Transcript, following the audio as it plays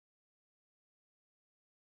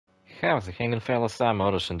How's it hanging, fellas? I'm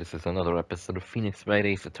OrosZ, and this is another episode of Phoenix Wright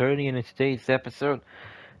Ace Attorney, and in today's episode,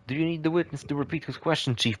 do you need the witness to repeat his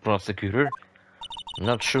question, Chief Prosecutor? I'm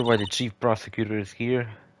not sure why the Chief Prosecutor is here.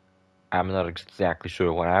 I'm not exactly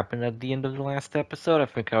sure what happened at the end of the last episode. I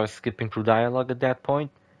think I was skipping through dialogue at that point.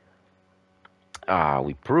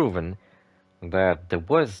 We've proven that there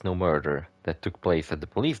was no murder that took place at the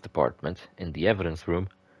police department in the evidence room,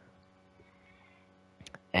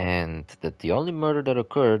 and that the only murder that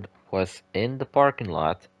occurred was in the parking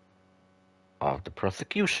lot of the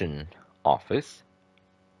prosecution office,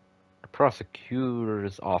 the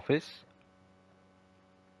prosecutor's office.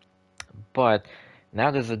 But now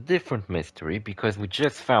there's a different mystery because we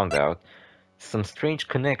just found out some strange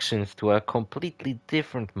connections to a completely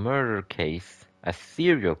different murder case, a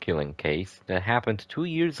serial killing case that happened 2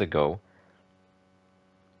 years ago,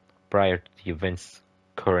 prior to the events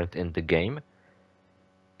current in the game,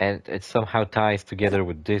 and it somehow ties together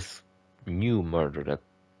with this new murder that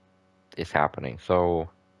is happening. So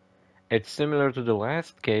it's similar to the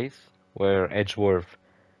last case where Edgeworth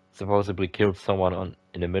supposedly killed someone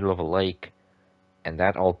in the middle of a lake, and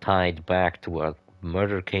that all tied back to a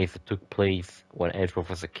murder case that took place when Edgeworth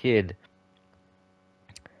was a kid,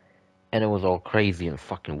 and it was all crazy and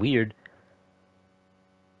fucking weird.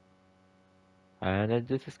 And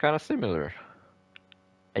this is kind of similar.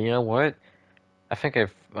 And you know what? I think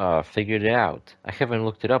I've figured it out. I haven't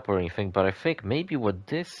looked it up or anything, but I think maybe what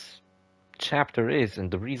this chapter is,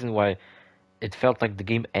 and the reason why it felt like the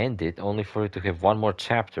game ended only for it to have one more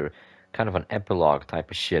chapter, kind of an epilogue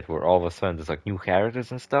type of shit, where all of a sudden there's like new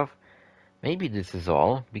characters and stuff. Maybe this is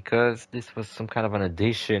all because this was some kind of an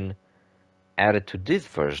addition added to this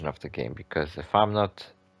version of the game. Because if I'm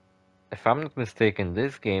not mistaken,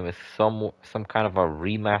 this game is some kind of a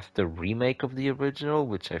remaster remake of the original,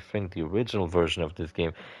 which I think the original version of this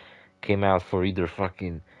game came out for either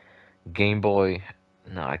fucking Game Boy.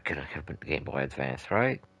 No, it couldn't have been Game Boy Advance,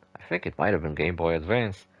 right? I think it might have been Game Boy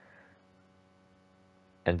Advance.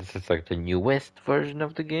 And this is like the newest version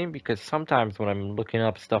of the game, because sometimes when I'm looking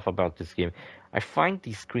up stuff about this game, I find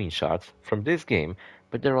these screenshots from this game,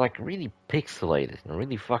 but they're like really pixelated and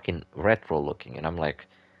really fucking retro looking, and I'm like,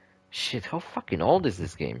 shit, how fucking old is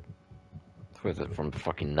this game? Was it from the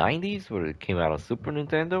fucking 90s, where it came out on Super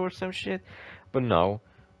Nintendo or some shit? But no,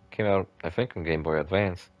 it came out, I think, on Game Boy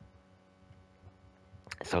Advance.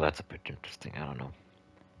 So that's a bit interesting, I don't know.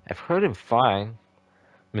 I've heard him fine,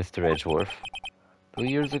 Mr. Edgeworth. 2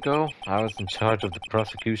 years ago, I was in charge of the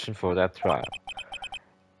prosecution for that trial.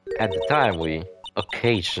 At the time, we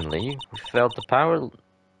occasionally felt the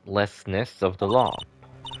powerlessness of the law.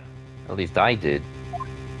 At least I did.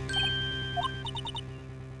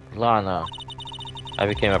 Lana, I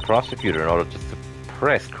became a prosecutor in order to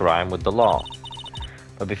suppress crime with the law.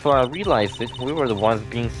 But before I realized it, we were the ones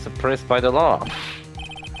being suppressed by the law.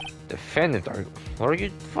 Defendant, what are you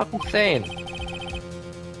fucking saying?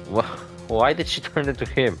 Why did she turn it to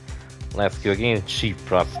him? I'll ask you again, Chief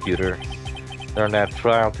Prosecutor. During that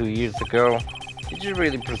trial 2 years ago, did you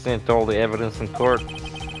really present all the evidence in court?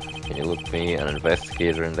 Can you look me, an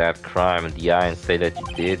investigator in that crime, in the eye and say that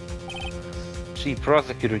you did? Chief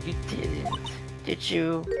Prosecutor, you didn't. Did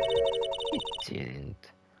you? You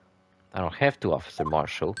didn't. I don't have to, Officer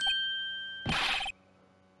Marshall.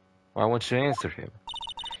 Why won't you answer him?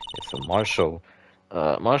 It's a Marshall.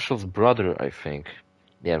 Marshall's brother, I think.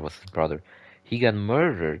 Yeah, it was his brother. He got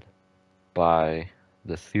murdered by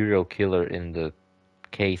the serial killer in the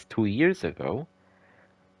case 2 years ago.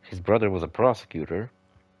 His brother was a prosecutor,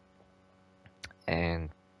 and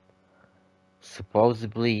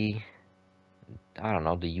supposedly, I don't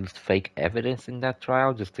know, they used fake evidence in that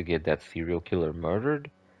trial just to get that serial killer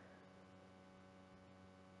murdered.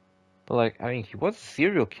 But like, I mean, he was a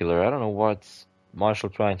serial killer. I don't know what's Marshall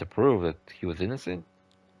trying to prove, that he was innocent?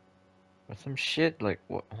 Or some shit? Like,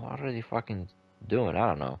 what are they fucking doing? I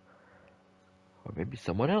don't know. Or maybe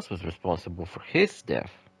someone else was responsible for his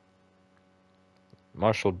death.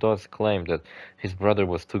 Marshall does claim that his brother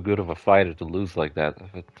was too good of a fighter to lose like that.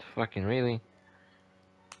 But fucking really?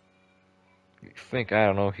 You think, I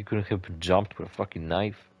don't know, he couldn't have been jumped with a fucking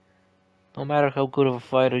knife? No matter how good of a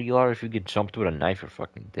fighter you are, if you get jumped with a knife, you're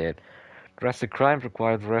fucking dead. Drastic crimes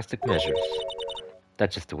require drastic measures.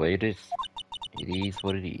 That's just the way it is. It is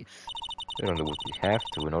what it is. We don't do what we have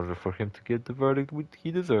to in order for him to get the verdict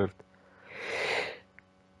he deserved.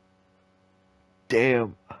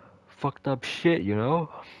 Damn. Fucked up shit, you know?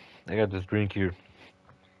 I got this drink here.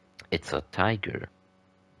 It's a tiger.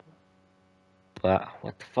 But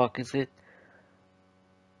what the fuck is it?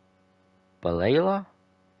 Balayla?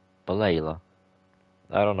 Balayla.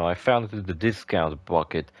 I don't know. I found it in the discount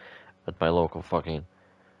bucket at my local fucking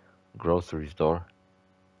grocery store.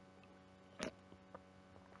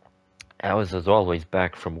 I was, as always,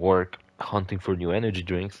 back from work, hunting for new energy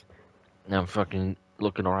drinks. And I'm fucking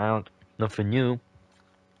looking around, nothing new.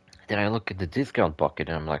 Then I look at the discount bucket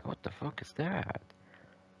and I'm like, what the fuck is that?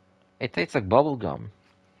 It tastes like bubble gum.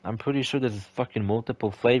 I'm pretty sure there's fucking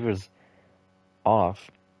multiple flavors of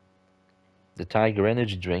the Tiger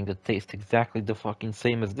energy drink that tastes exactly the fucking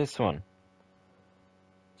same as this one.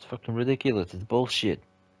 It's fucking ridiculous. It's bullshit.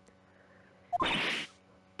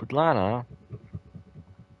 But Lana,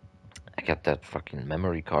 I got that fucking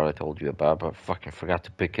memory card I told you about, but I fucking forgot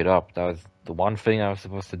to pick it up. That was the one thing I was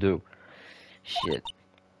supposed to do. Shit.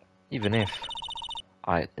 Even if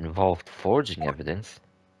I involved forging evidence,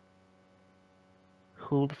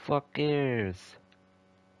 who the fuck cares?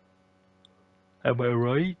 Am I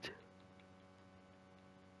right?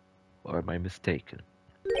 Or am I mistaken?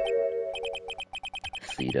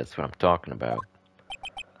 See, that's what I'm talking about.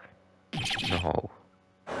 No.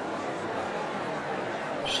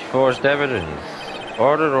 She forged evidence.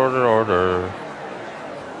 Order, order, order.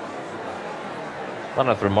 One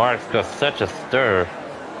of the remarks caused such a stir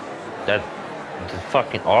that the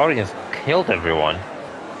fucking audience killed everyone.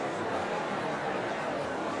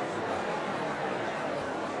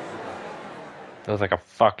 It was like a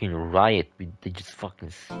fucking riot. They just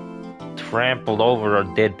fucking trampled over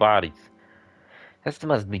our dead bodies. That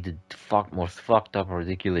must be the most fucked up,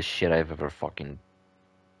 ridiculous shit I've ever fucking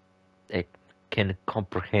can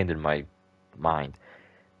comprehend in my mind.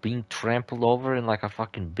 Being trampled over in like a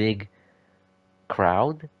fucking big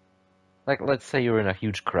crowd. Like, let's say you're in a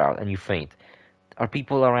huge crowd and you faint. Are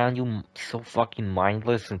people around you so fucking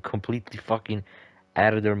mindless and completely fucking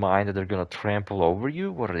out of their mind that they're gonna trample over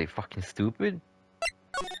you? What, are they fucking stupid?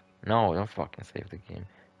 No, don't fucking save the game.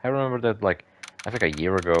 I remember that, like, I think a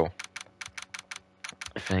year ago,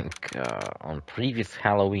 I think on previous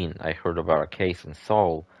Halloween, I heard about a case in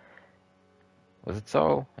Seoul. Was it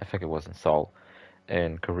Seoul? I think it was in Seoul,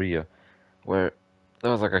 in Korea, where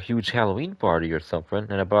there was like a huge Halloween party or something,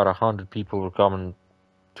 and about 100 people were coming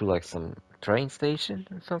to like some train station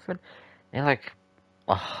or something, and like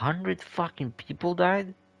 100 fucking people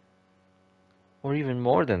died, or even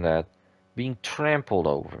more than that, being trampled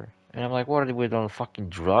over. And I'm like, what, are they with on fucking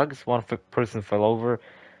drugs? One person fell over,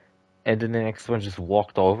 and then the next one just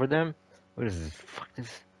walked over them? What is this? Fuck, this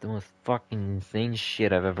is the most fucking insane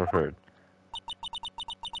shit I've ever heard.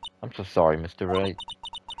 I'm so sorry, Mr. Wright.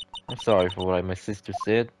 I'm sorry for what my sister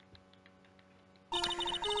said.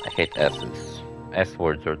 I hate S's. S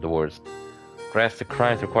words are the worst. Drastic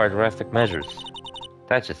crimes require drastic measures.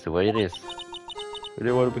 That's just the way it is. We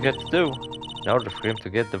did what we had to do in order for him to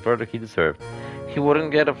get the verdict he deserved. He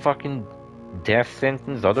wouldn't get a fucking death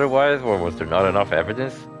sentence otherwise, or was there not enough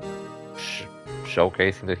evidence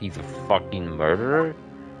showcasing that he's a fucking murderer?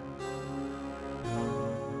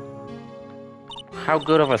 How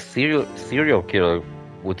good of a serial killer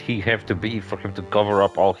would he have to be for him to cover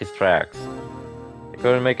up all his tracks? They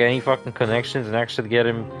couldn't make any fucking connections and actually get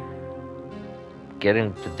him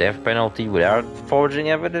the death penalty without forging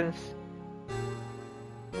evidence?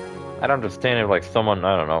 I don't understand if, like, someone,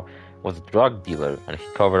 I don't know, was a drug dealer and he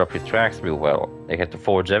covered up his tracks real well. They had to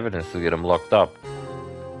forge evidence to get him locked up.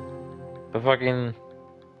 But fucking...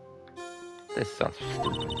 this sounds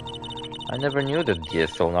stupid. I never knew that the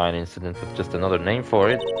SL9 incident was just another name for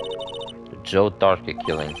it. The Joe Darke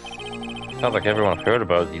killings. Sounds like everyone heard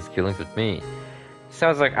about these killings with me.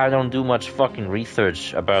 Sounds like I don't do much fucking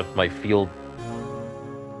research about my field.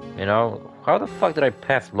 You know? How the fuck did I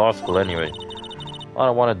pass law school anyway? I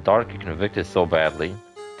don't want Darke convicted so badly.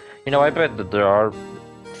 You know, I bet that there are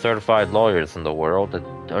certified lawyers in the world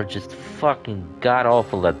that are just fucking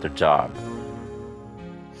god-awful at their job.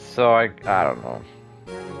 So I don't know.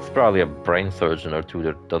 It's probably a brain surgeon or two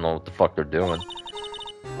that don't know what the fuck they're doing.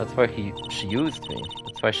 That's why she used me.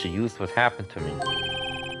 That's why she used what happened to me.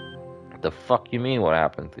 What the fuck you mean what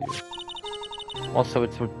happened to you? Also,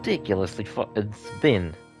 it's ridiculously it's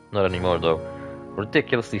been, not anymore though,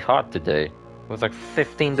 ridiculously hot today. It was like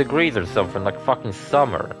 15 degrees or something, like fucking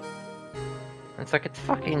summer. It's like, it's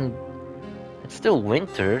still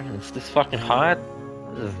winter, it's this fucking hot.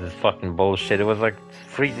 This is this fucking bullshit. It was like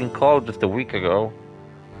freezing cold just a week ago.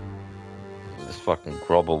 This fucking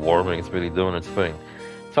global warming is really doing its thing.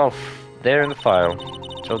 It's all there in the file.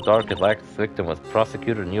 Joe Darke, like his victim, was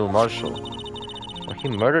Prosecutor Neil Marshall. When he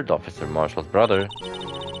murdered Officer Marshall's brother,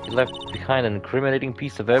 he left behind an incriminating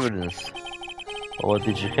piece of evidence. But what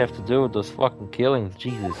did you have to do with those fucking killings?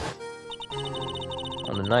 Jesus.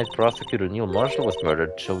 On the night Prosecutor Neil Marshall was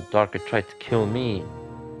murdered, Joe Darke tried to kill me.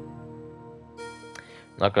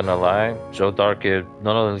 Not gonna lie, Joe Darker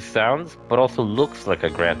not only sounds, but also looks like a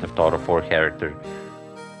Grand Theft Auto 4 character.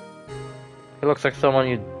 He looks like someone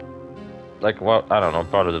you like, well, I don't know,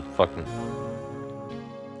 part of the fucking,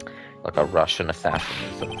 like a Russian assassin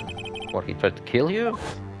or something. What, he tried to kill you?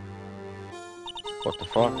 What the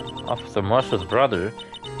fuck? Officer Marshall's brother,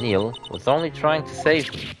 Neil, was only trying to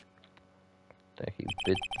save me. Then he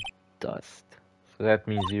bit dust. So that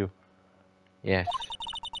means you... Yes.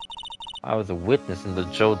 I was a witness in the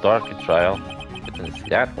Joe Darker trial. But didn't see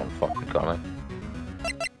that one fucking coming.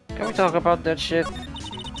 Can we talk about that shit?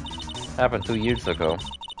 Happened 2 years ago.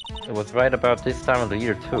 It was right about this time of the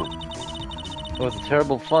year too. It was a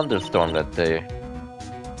terrible thunderstorm that day.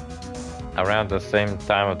 Around the same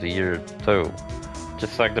time of the year too.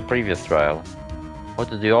 Just like the previous trial.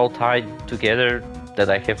 What, did they all tie together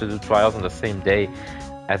that I have to do trials on the same day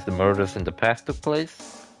as the murders in the past took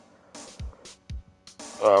place?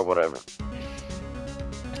 Whatever.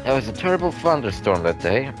 It was a terrible thunderstorm that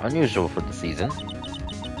day, unusual for the season.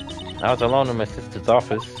 I was alone in my sister's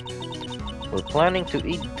office. We were planning to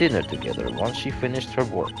eat dinner together once she finished her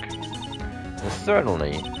work. And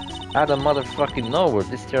suddenly, out of motherfucking nowhere,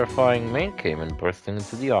 this terrifying man came and bursting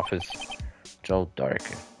into the office. Joe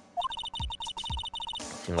Darker.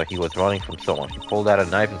 Seemed like he was running from someone. He pulled out a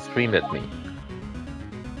knife and screamed at me.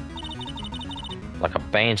 Like a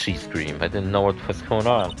banshee scream. I didn't know what was going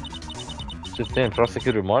on. Just then,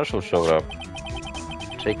 Prosecutor Marshall showed up.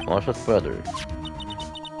 Jake Marshall's brother.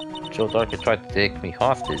 Joe Darker tried to take me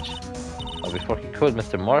hostage. But before he could,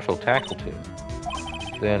 Mr. Marshall tackled him.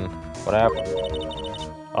 Then, what happened?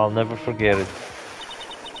 I'll never forget it.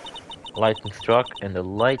 Lightning struck and the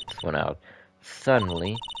lights went out.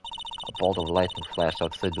 Suddenly, a bolt of lightning flashed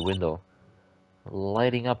outside the window,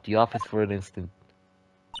 lighting up the office for an instant.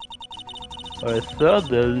 I thought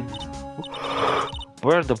that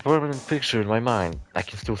burned a permanent picture in my mind. I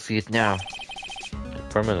can still see it now. A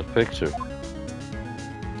permanent picture?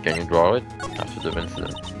 Can you draw it? After the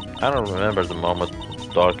incident. I don't remember the moment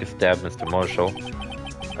Darker stabbed Mr. Marshall.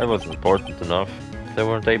 It wasn't important enough. They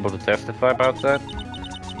weren't able to testify about that?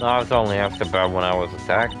 No, I was only asked about when I was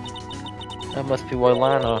attacked. That must be why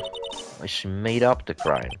Lana... she made up the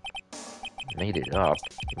crime. Made it up?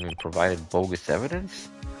 You mean provided bogus evidence?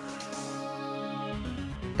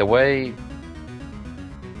 The way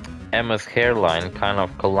Emma's hairline kind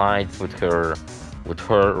of collides with her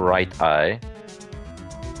right eye,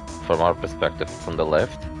 from our perspective from the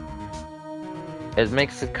left, it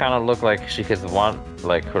makes it kind of look like she has one,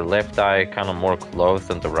 like her left eye kind of more closed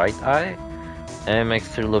than the right eye, and it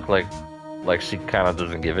makes her look like she kind of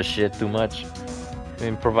doesn't give a shit too much. I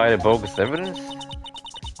mean, provided bogus evidence?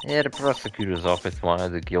 Yeah, the prosecutor's office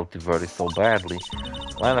wanted the guilty verdict so badly.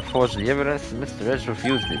 Lana forged the evidence and Mr. Edge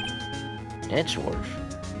refused it. Edgeworth?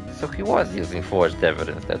 So he was using forged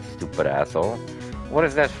evidence, that stupid asshole. What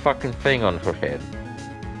is that fucking thing on her head?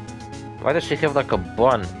 Why does she have like a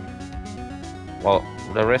bun? Well,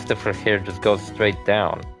 the rest of her hair just goes straight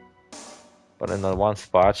down. But in the one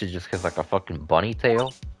spot, she just has like a fucking bunny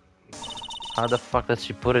tail. How the fuck does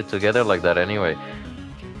she put it together like that anyway?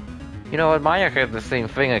 You know what, Maya had the same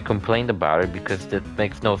thing. I complained about it because that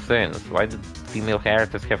makes no sense. Why did female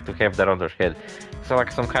characters have to have that on their head? It's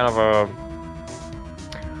like some kind of a...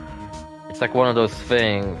 It's like one of those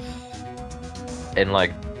things in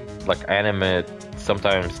like anime.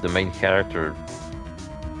 Sometimes the main character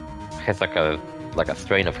has like a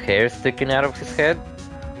strain of hair sticking out of his head,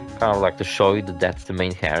 kind of like to show you that that's the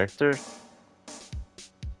main character.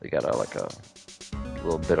 They got like a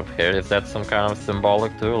little bit of hair. Is that some kind of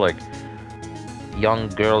symbolic too? Like, young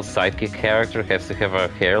girl sidekick character has to have a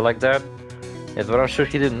hair like that? Yes, but I'm sure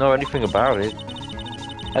he didn't know anything about it.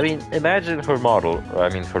 I mean, imagine her model, or I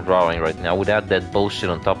mean her drawing right now, without that bullshit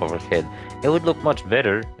on top of her head. It would look much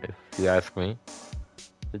better, if you ask me.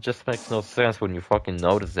 It just makes no sense when you fucking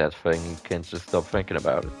notice that thing. You can't just stop thinking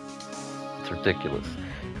about it. It's ridiculous.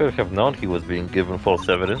 Could have known he was being given false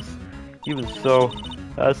evidence. Even so,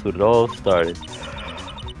 that's what it all started.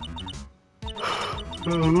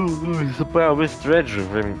 It's about Mr.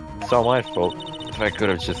 Edgeworth. I mean, it's all my fault. If I could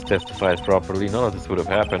have just testified properly, none of this would have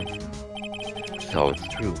happened. So it's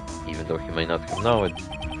true, even though he may not have known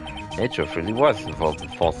it. Edgeworth really was involved in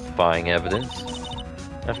falsifying evidence.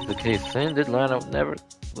 After the case ended, Lana was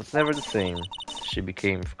never the same. She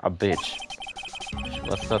became a bitch. She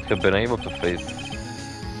must not have been able to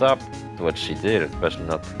face up to what she did, especially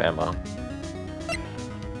not to Emma.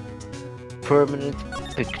 Permanent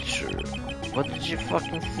picture. What did you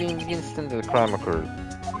fucking see in the instant the crime occurred?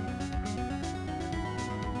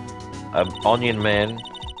 An onion man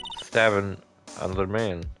stabbing another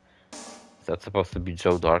man. Is That's supposed to be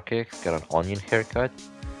Joe Darkix. Got an onion haircut.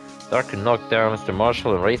 Darker knocked down Mr.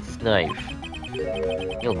 Marshall and raised his knife.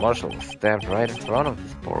 Neil Marshall was stabbed right in front of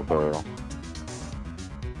this poor girl.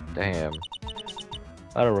 Damn.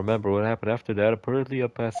 I don't remember what happened after that. Apparently I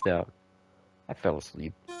passed out. I fell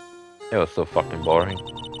asleep. It was so fucking boring.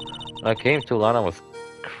 When I came to, Lana was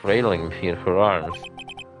cradling me in her arms.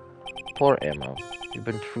 Poor Emma. You've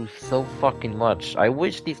been through so fucking much. I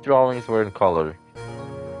wish these drawings were in color.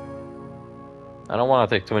 I don't want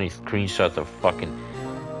to take too many screenshots of fucking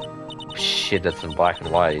shit that's in black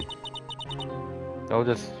and white. It'll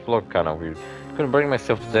just look kind of weird. Couldn't bring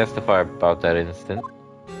myself to testify about that incident.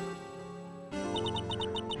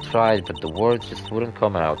 Tried, but the words just wouldn't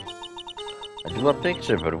come out. I drew a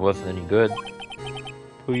picture, but it wasn't any good.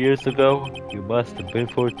 2 years ago, you must have been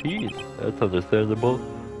 14. That's understandable.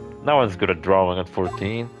 No one's good at drawing at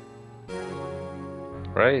 14.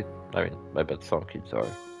 Right? I mean, I bet some kids are.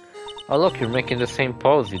 Oh look, you're making the same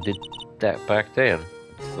pose you did that back then.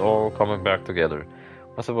 It's all coming back together.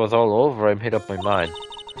 Once it was all over, I made up my mind.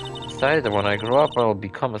 Decided that when I grow up, I'll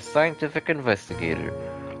become a scientific investigator.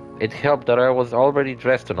 It helped that I was already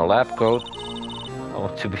dressed in a lab coat. I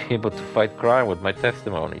want to be able to fight crime with my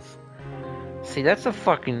testimonies. See, that's a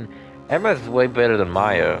fucking... Emma's way better than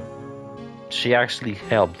Maya. She actually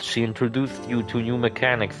helped. She introduced you to new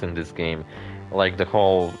mechanics in this game. Like the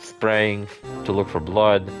whole spraying to look for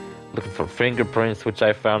blood, looking for fingerprints, which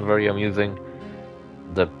I found very amusing.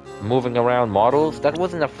 The moving around models, that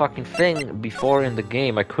wasn't a fucking thing before in the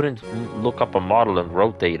game. I couldn't look up a model and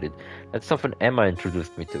rotate it. That's something Emma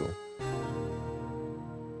introduced me to.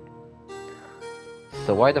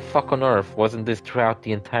 So why the fuck on earth wasn't this throughout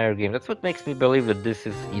the entire game? That's what makes me believe that this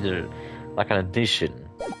is either like an addition.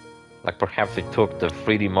 Like perhaps they took the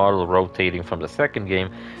 3D model rotating from the second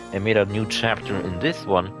game and made a new chapter in this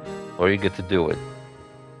one where you get to do it.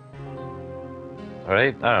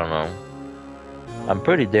 Right? I don't know. I'm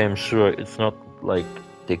pretty damn sure it's not like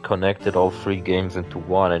they connected all 3 games into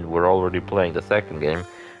one and we're already playing the second game.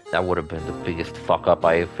 That would have been the biggest fuck up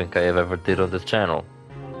I think I have ever did on this channel.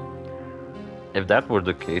 If that were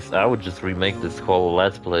the case, I would just remake this whole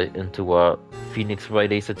Let's Play into a Phoenix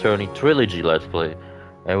Wright Ace Attorney trilogy Let's Play.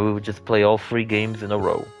 And we would just play all 3 games in a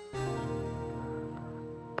row.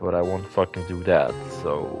 But I won't fucking do that,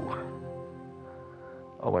 so...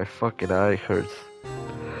 Oh, my fucking eye hurts.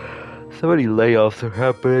 So many layoffs are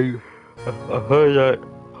happening. I heard that...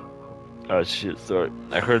 Oh shit, sorry.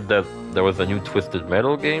 I heard that there was a new Twisted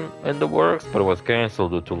Metal game in the works, but it was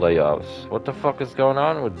cancelled due to layoffs. What the fuck is going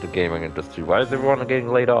on with the gaming industry? Why is everyone getting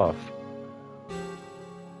laid off?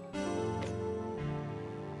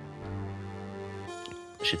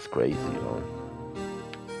 Shit's crazy, you know.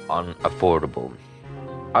 Unaffordable.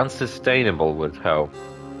 Unsustainable with how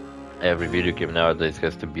every video game nowadays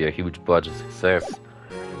has to be a huge budget success.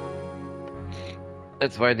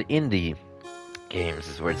 That's why the indie games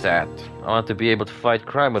is where it's at. I want to be able to fight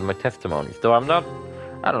crime with my testimonies. Though I'm not...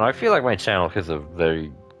 I don't know, I feel like my channel has a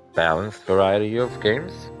very balanced variety of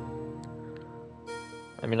games.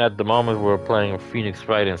 I mean, at the moment we're playing Phoenix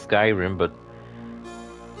Wright and Skyrim, but...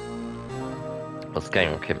 Well,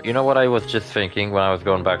 Skyrim came... You know what I was just thinking when I was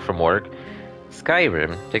going back from work?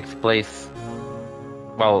 Skyrim takes place...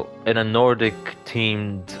 Well, in a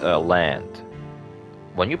Nordic-themed land.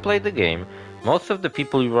 When you play the game, most of the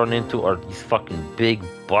people you run into are these fucking big,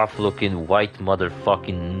 buff-looking, white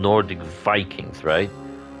motherfucking Nordic Vikings, right?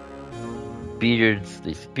 Beards,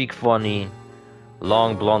 they speak funny,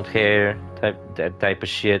 long blonde hair, that type of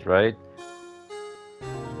shit, right?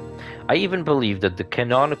 I even believe that the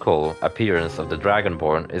canonical appearance of the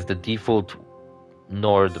Dragonborn is the default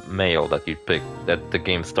Nord male that you pick, that the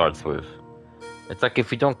game starts with. It's like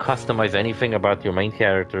if you don't customize anything about your main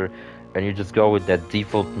character and you just go with that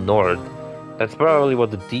default Nord, that's probably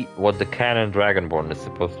what the canon Dragonborn is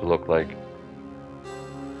supposed to look like.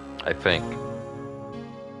 I think.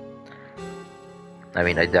 I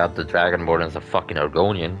mean, I doubt the Dragonborn is a fucking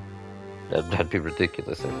Argonian. That'd be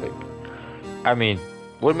ridiculous, I think. I mean,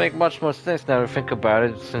 would make much more sense now to think about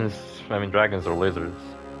it, since, I mean, dragons are lizards.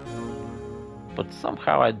 But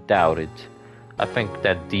somehow I doubt it. I think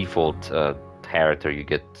that default character you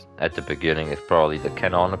get at the beginning is probably the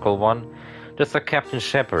canonical one. Just like Captain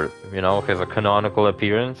Shepard, you know, has a canonical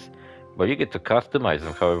appearance, but you get to customize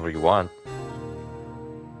him however you want.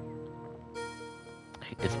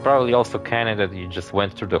 It's probably also canon that you just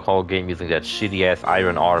went through the whole game using that shitty-ass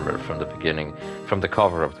iron armor from the beginning, from the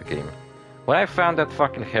cover of the game. When I found that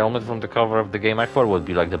fucking helmet from the cover of the game, I thought it would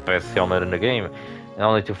be like the best helmet in the game, and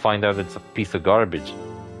only to find out it's a piece of garbage.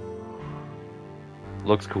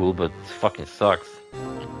 Looks cool, but it fucking sucks.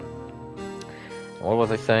 What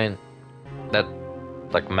was I saying? that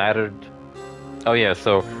like mattered. Oh yeah,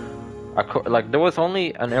 so like there was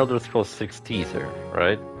only an Elder Scrolls 6 teaser,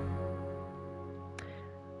 right?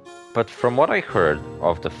 But from what I heard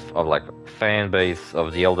of like fan base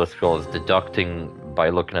of the Elder Scrolls, deducting by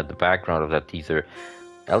looking at the background of that teaser,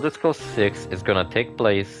 Elder Scrolls 6 is gonna take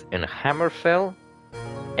place in Hammerfell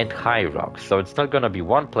and High Rock. So it's not gonna be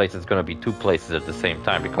one place; it's gonna be two places at the same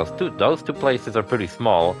time because those two places are pretty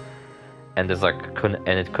small, and there's like and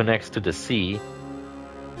it connects to the sea.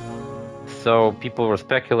 So people were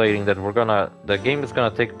speculating that the game is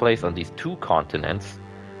gonna take place on these two continents.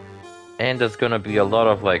 And there's gonna be a lot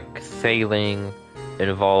of like sailing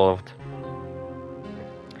involved.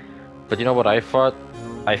 But you know what I thought?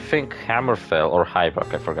 I think Hammerfell or High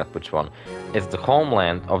Rock, I forgot which one, is the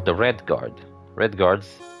homeland of the Red Guard. Red Guards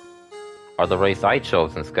are the race I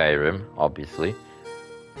chose in Skyrim, obviously.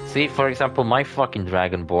 See, for example, my fucking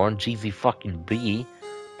Dragonborn, GZ fucking B,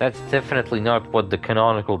 that's definitely not what the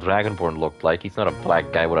canonical Dragonborn looked like. He's not a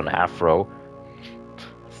black guy with an afro.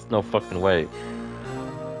 There's no fucking way.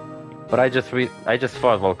 But I just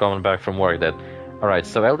thought while coming back from work that, alright,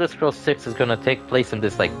 so Elder Scrolls 6 is gonna take place in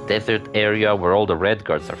this like desert area where all the Red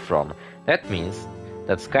Guards are from. That means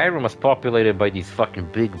that Skyrim was populated by these fucking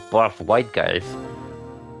big buff white guys.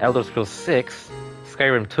 Elder Scrolls 6,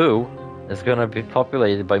 Skyrim 2, is gonna be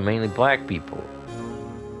populated by mainly black people.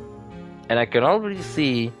 And I can already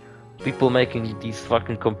see people making these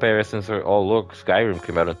fucking comparisons where, oh look, Skyrim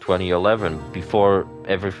came out in 2011 before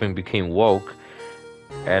everything became woke.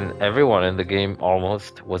 And everyone in the game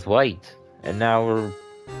almost was white. And now we're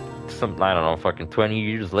I don't know, fucking 20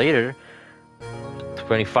 years later,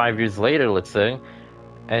 25 years later, let's say,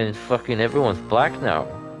 and fucking everyone's black now.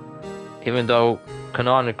 Even though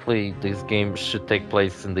canonically this game should take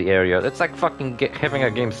place in the area. It's like fucking having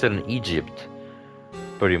a game set in Egypt,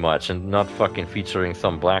 pretty much, and not fucking featuring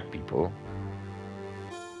some black people.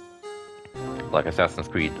 Like Assassin's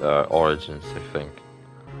Creed Origins, I think.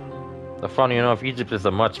 Funny enough, Egypt is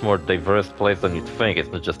a much more diverse place than you'd think.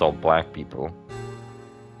 It's not just all black people.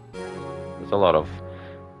 There's a lot of...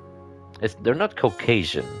 They're not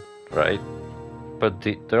Caucasian, right? But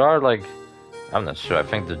there are like... I'm not sure. I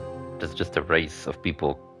think there's just a race of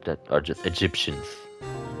people that are just Egyptians.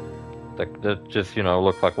 Like, that just, you know,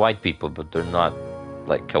 look like white people, but they're not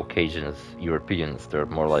like Caucasians, Europeans. They're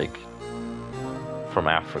more like from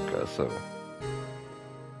Africa, so...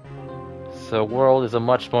 The world is a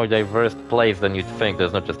much more diverse place than you'd think.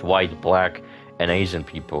 There's not just white, black, and Asian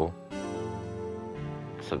people.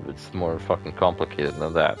 So it's more fucking complicated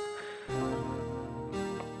than that.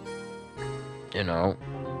 You know?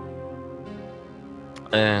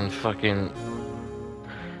 And fucking...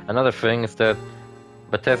 Another thing is that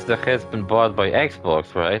Bethesda has been bought by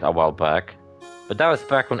Xbox, right? A while back. But that was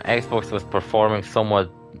back when Xbox was performing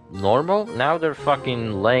somewhat normal. Now they're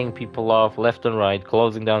fucking laying people off left and right,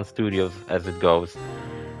 closing down studios as it goes.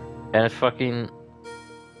 And it fucking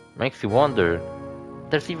makes you wonder.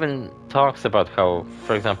 There's even talks about how,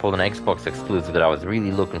 for example, an Xbox exclusive that I was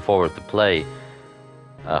really looking forward to play,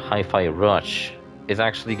 Hi-Fi Rush, is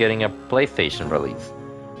actually getting a PlayStation release.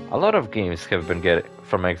 A lot of games from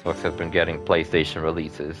Xbox have been getting PlayStation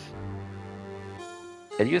releases.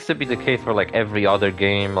 It used to be the case where like every other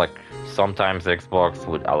game, like sometimes Xbox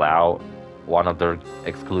would allow one of their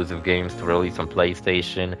exclusive games to release on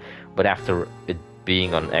PlayStation, but after it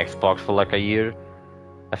being on Xbox for like a year.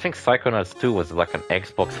 I think Psychonauts 2 was like an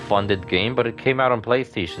Xbox funded game, but it came out on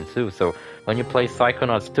PlayStation too. So when you play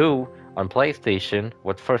Psychonauts 2 on PlayStation,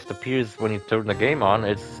 what first appears when you turn the game on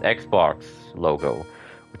is Xbox logo,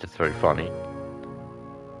 which is very funny.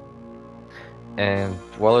 And,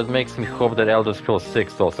 well, it makes me hope that Elder Scrolls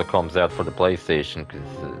 6 also comes out for the PlayStation, because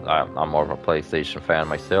I'm more of a PlayStation fan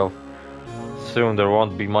myself. Soon there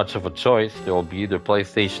won't be much of a choice. There will be either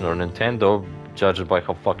PlayStation or Nintendo, judging by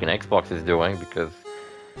how fucking Xbox is doing, because...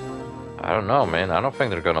 I don't know, man. I don't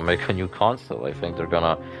think they're gonna make a new console. I think they're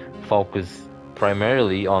gonna focus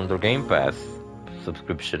primarily on their Game Pass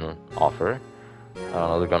subscription offer. I don't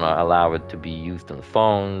know, they're gonna allow it to be used on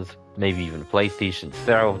phones, maybe even PlayStation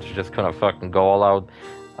itself. They're just gonna fucking go all out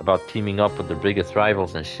about teaming up with their biggest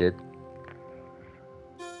rivals and shit.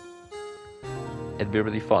 It'd be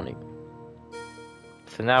really funny.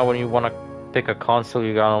 So now when you wanna pick a console,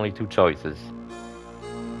 you got only two choices.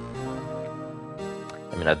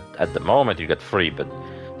 I mean, at the moment you get 3, but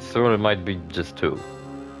soon it might be just 2.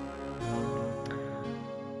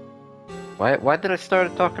 Why did I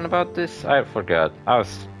start talking about this? I forgot. I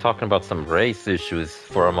was talking about some race issues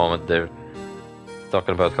for a moment there.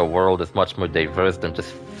 Talking about how the world is much more diverse than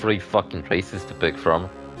just 3 fucking races to pick from.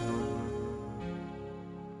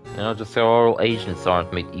 You know, just how all Asians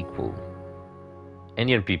aren't made equal.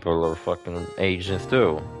 Indian people are fucking Asians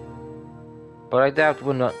too. But I doubt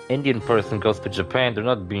when an Indian person goes to Japan, they're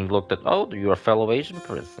not being looked at, oh, you're a fellow Asian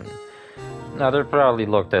person. No, they're probably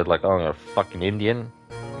looked at like, oh, you're a fucking Indian.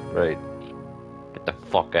 Right. Get the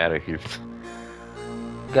fuck out of here.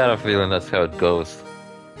 Got a feeling that's how it goes.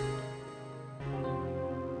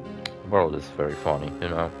 The world is very funny, you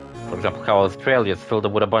know. For example, how Australia's filled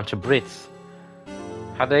up with a bunch of Brits.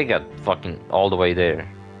 How they got fucking all the way there?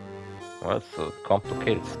 Well, it's a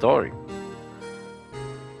complicated story.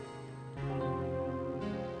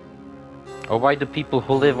 Or why do people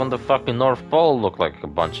who live on the fucking North Pole look like a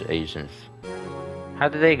bunch of Asians? How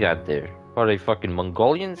did they get there? Are they fucking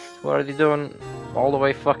Mongolians? What are they doing all the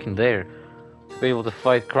way fucking there? To be able to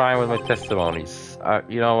fight crime with my testimonies.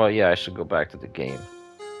 You know what, yeah, I should go back to the game.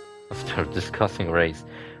 I'll start discussing race.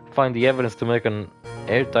 Find the evidence to make an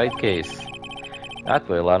airtight case. That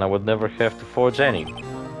way Lana would never have to forge any.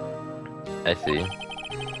 I see.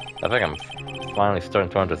 I think I'm finally starting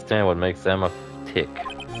to understand what makes Emma tick.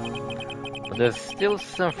 But there's still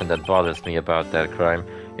something that bothers me about that crime.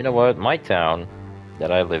 You know what? My town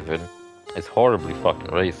that I live in is horribly fucking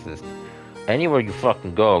racist. Anywhere you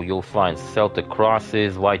fucking go, you'll find Celtic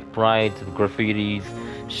crosses, white pride, graffitis,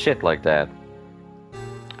 shit like that.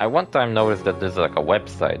 I one time noticed that there's like a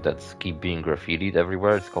website that's keep being graffitied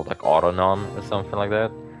everywhere. It's called like Autonom or something like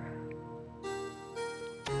that.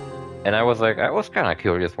 And I was kind of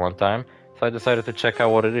curious one time, so I decided to check out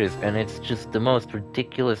what it is. And it's just the most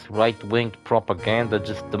ridiculous right-wing propaganda,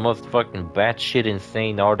 just the most fucking batshit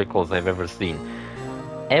insane articles I've ever seen.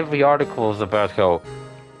 Every article is about how,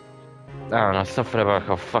 I don't know, something about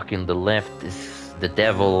how fucking the left is the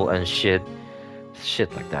devil and shit.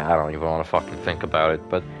 Shit like that. I don't even want to fucking think about it.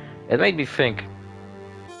 But it made me think,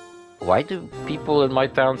 why do people in my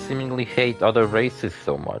town seemingly hate other races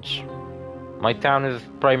so much? My town is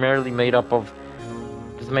primarily made up of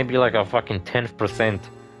just maybe like a fucking 10%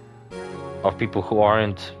 of people who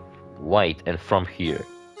aren't white and from here.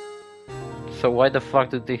 So why the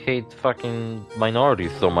fuck do they hate fucking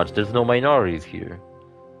minorities so much? There's no minorities here.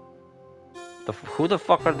 Who the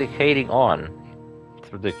fuck are they hating on?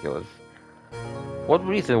 It's ridiculous. What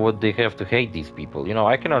reason would they have to hate these people? You know,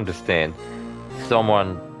 I can understand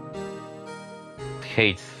someone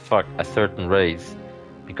hates a certain race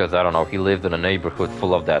because, I don't know, he lived in a neighborhood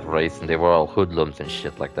full of that race and they were all hoodlums and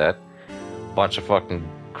shit like that. Bunch of fucking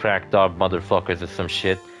cracked up motherfuckers or some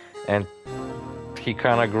shit. And they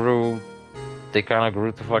kind of grew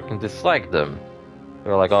to fucking dislike them.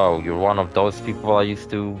 They're like, oh, you're one of those people I used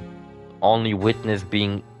to only witness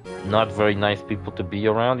being not very nice people to be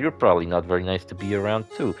around. You're probably not very nice to be around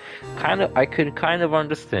too. I could kind of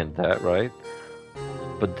understand that, right?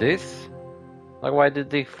 But this, like, why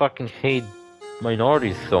did they fucking hate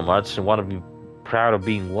minorities so much and want to be proud of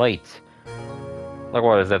being white? Like,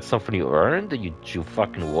 what, is that something you earned? You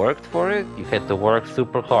fucking worked for it? You had to work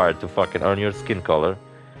super hard to fucking earn your skin color.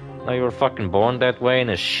 Now you were fucking born that way in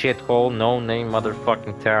a shithole, no-name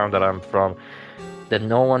motherfucking town that I'm from, that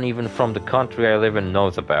no one even from the country I live in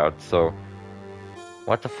knows about, so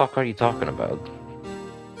what the fuck are you talking about?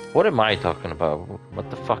 What am I talking about? What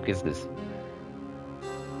the fuck is this?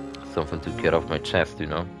 Something to get off my chest, you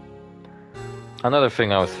know? Another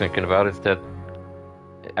thing I was thinking about is that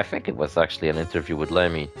I think it was actually an interview with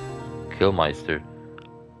Lemmy Kilmister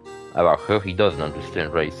about how he doesn't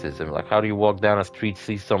understand racism. Like, how do you walk down a street,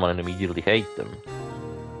 see someone and immediately hate them?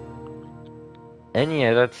 And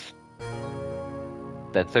yeah, that's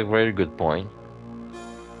a very good point.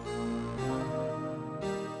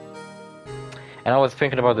 And I was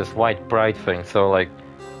thinking about this white pride thing, so like,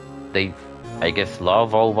 they, I guess,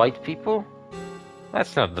 love all white people?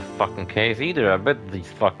 That's not the fucking case either. I bet these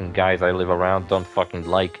fucking guys I live around don't fucking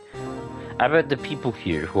like. I bet the people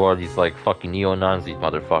here who are these like fucking neo-Nazi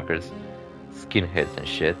motherfuckers, skinheads and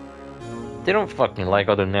shit, they don't fucking like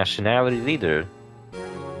other nationalities either.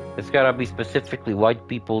 It's gotta be specifically white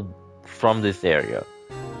people from this area.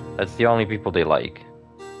 That's the only people they like.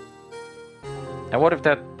 And what if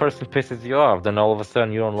that person pisses you off? Then all of a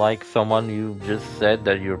sudden you don't like someone you just said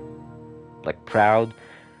that you're like proud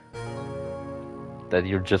that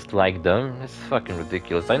you're just like them? It's fucking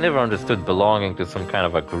ridiculous. I never understood belonging to some kind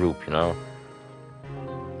of a group, you know?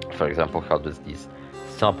 For example, how there's these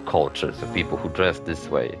subcultures of people who dress this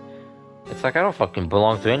way. It's like, I don't fucking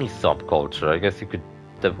belong to any subculture. I guess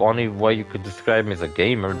the only way you could describe me as a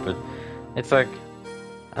gamer, but it's like,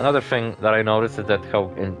 another thing that I noticed is that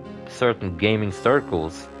how in certain gaming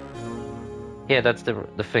circles, yeah, that's the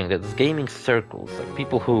thing, that's gaming circles, like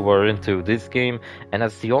people who are into this game, and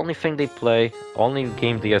that's the only thing they play, only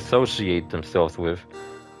game they associate themselves with,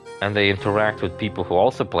 and they interact with people who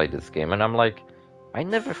also play this game, and I'm like, I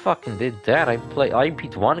never fucking did that. I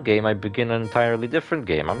beat one game, I begin an entirely different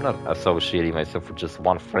game. I'm not associating myself with just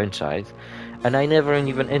one franchise. And I never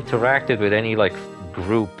even interacted with any, like,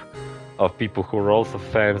 group of people who are also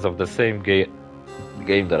fans of the same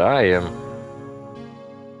game that I am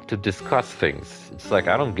to discuss things. It's like,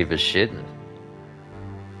 I don't give a shit.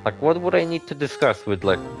 Like, what would I need to discuss with,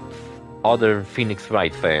 like, other Phoenix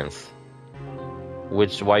Wright fans?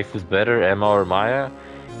 Which waifu's better, Emma or Maya?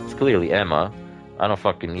 It's clearly Emma. I don't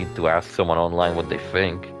fucking need to ask someone online what they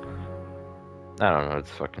think. I don't know,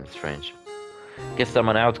 it's fucking strange. Guess I'm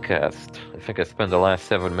an outcast. I think I spent the last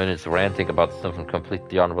 7 minutes ranting about something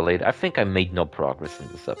completely unrelated. I think I made no progress in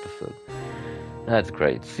this episode. That's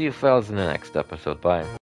great. See you fellas in the next episode. Bye.